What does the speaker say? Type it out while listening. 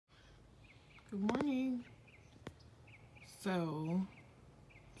Good morning. So,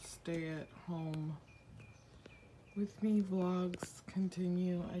 stay at home with me vlogs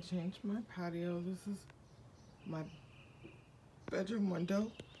continue. I changed my patio. This is my bedroom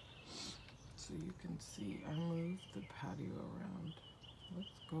window. So you can see I moved the patio around. Let's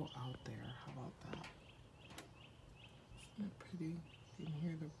go out there. How about that? Isn't it pretty? You can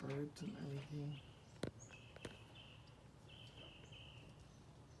hear the birds and everything.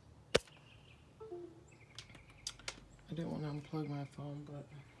 I didn't want to unplug my phone, but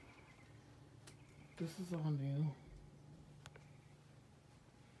this is all new.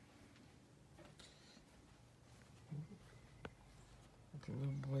 The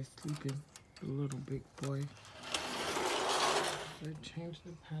little boy sleeping, the little big boy. So I changed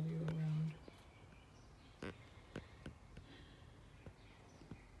the patio around.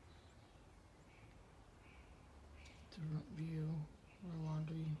 Different view, our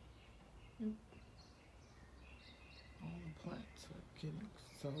laundry. Yep. All the plants are getting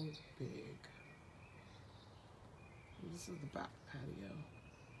so big. This is the back patio.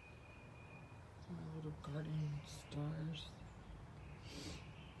 My little garden stars.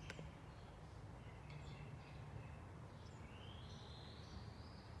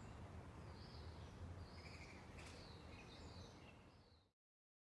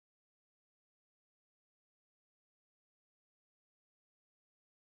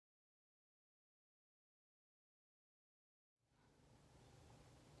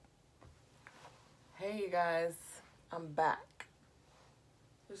 Hey you guys, I'm back.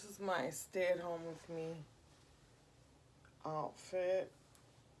 This is my stay at home with me outfit.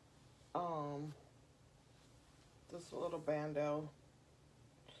 This little bandeau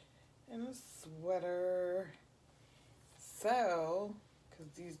and a sweater. So, cause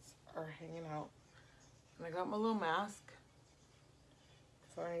these are hanging out. And I got my little mask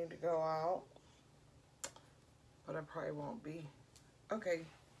if I need to go out, but I probably won't be. Okay.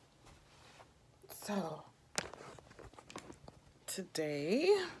 So, today,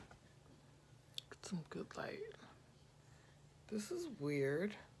 get some good light. This is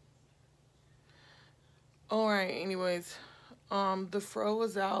weird. Alright, anyways, the fro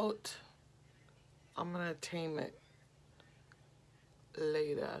was out. I'm gonna tame it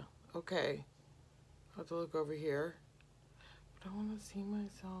later. Okay. I have to look over here. But I wanna see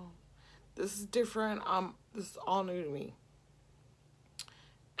myself. This is different. This is all new to me.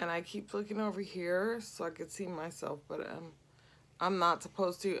 And I keep looking over here so I could see myself, but I'm not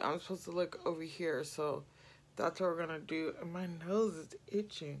supposed to. I'm supposed to look over here, so that's what we're gonna do. And my nose is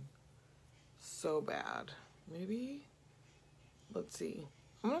itching so bad. Maybe, let's see.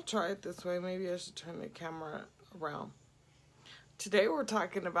 I'm gonna try it this way. Maybe I should turn the camera around. Today we're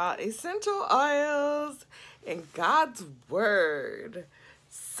talking about essential oils and God's word.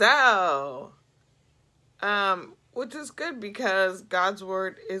 So, which is good because God's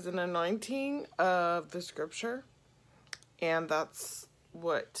word is an anointing of the scripture. And that's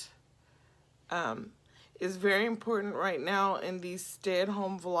what is very important right now in these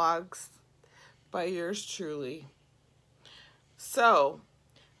stay-at-home vlogs by yours truly. So,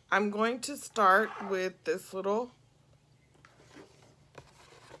 I'm going to start with this little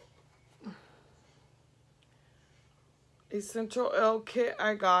essential oil kit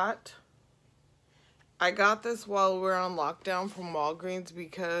I got. I got this while we were on lockdown from Walgreens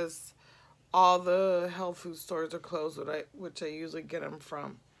because all the health food stores are closed, which I usually get them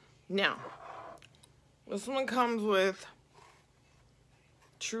from. Now, this one comes with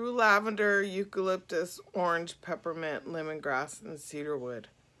true lavender, eucalyptus, orange, peppermint, lemongrass, and cedarwood.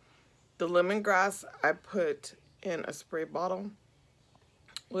 The lemongrass I put in a spray bottle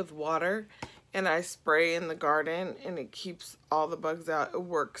with water, and I spray in the garden, and it keeps all the bugs out. It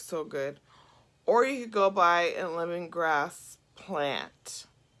works so good. Or you could go buy a lemongrass plant.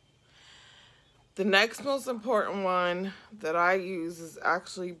 The next most important one that I use is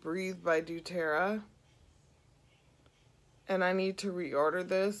actually Breathe by doTERRA. And I need to reorder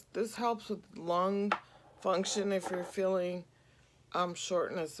this. This helps with lung function if you're feeling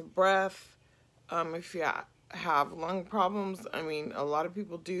shortness of breath. If you have lung problems, I mean, a lot of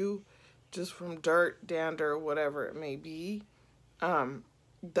people do, just from dirt, dander, whatever it may be.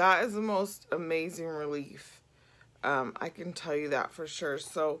 That is the most amazing relief. I can tell you that for sure.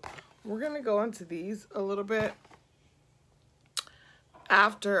 So we're going to go into these a little bit.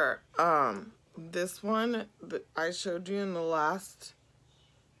 After this one that I showed you in the last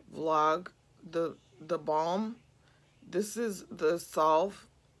vlog, the balm. This is the salve.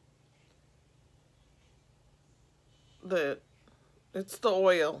 It's the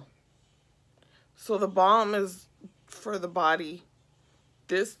oil. So the balm is for the body.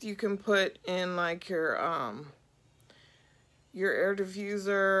 This you can put in like your air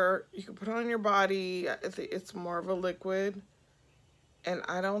diffuser. You can put it on your body. It's more of a liquid. And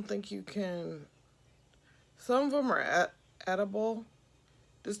I don't think you can, some of them are edible.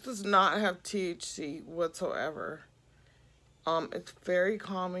 This does not have THC whatsoever. It's very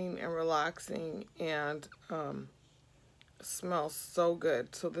calming and relaxing, and smells so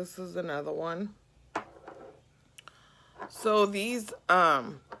good. So this is another one. So these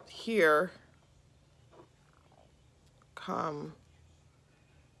here come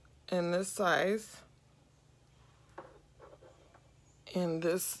in this size, and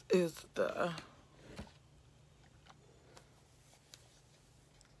this is the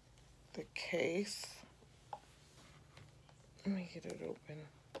case. Let me get it open.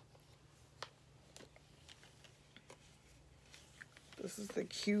 This is the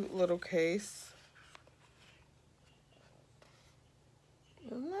cute little case.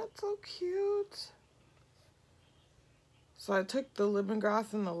 Isn't that so cute? So I took the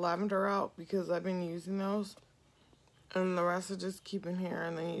lemongrass and the lavender out because I've been using those. And the rest I just keep in here,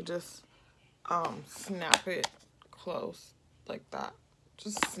 and then you just snap it close like that.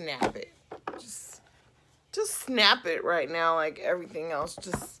 Just snap it. Just snap it right now like everything else.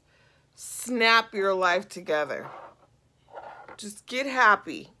 Just snap your life together. Just get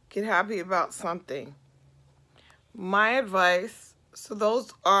happy. Get happy about something. My advice, so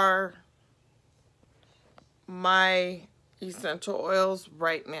those are my essential oils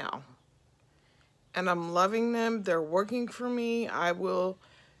right now. And I'm loving them. They're working for me. I will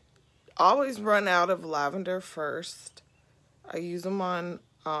always run out of lavender first. I use them on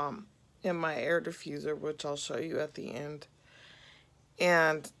in my air diffuser, which I'll show you at the end.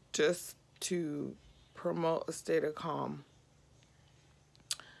 And just to promote a state of calm.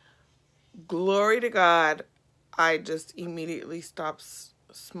 Glory to God, I just immediately stopped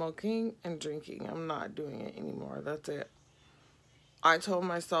smoking and drinking. I'm not doing it anymore. That's it. I told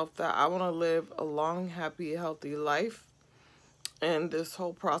myself that I want to live a long, happy, healthy life. And this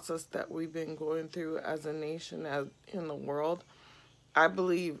whole process that we've been going through as a nation, as in the world, I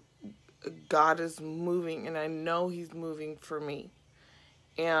believe God is moving, and I know He's moving for me.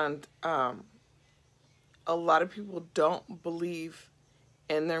 And a lot of people don't believe,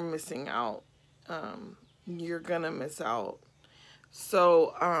 and they're missing out. You're gonna miss out.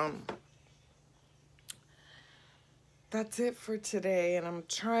 So that's it for today, and I'm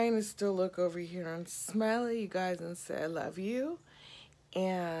trying to still look over here and smile at you guys and say I love you.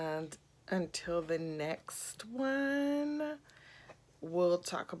 And until the next one, we'll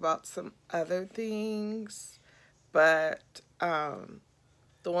talk about some other things. But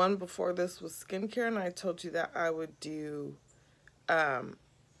the one before this was skincare, and I told you that I would do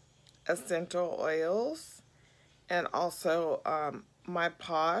essential oils, and also my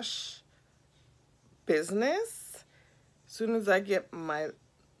Posh business. As soon as I get my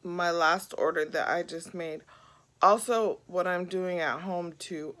last order that I just made. Also, what I'm doing at home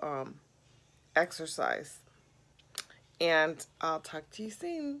to exercise. And I'll talk to you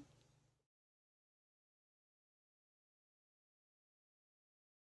soon.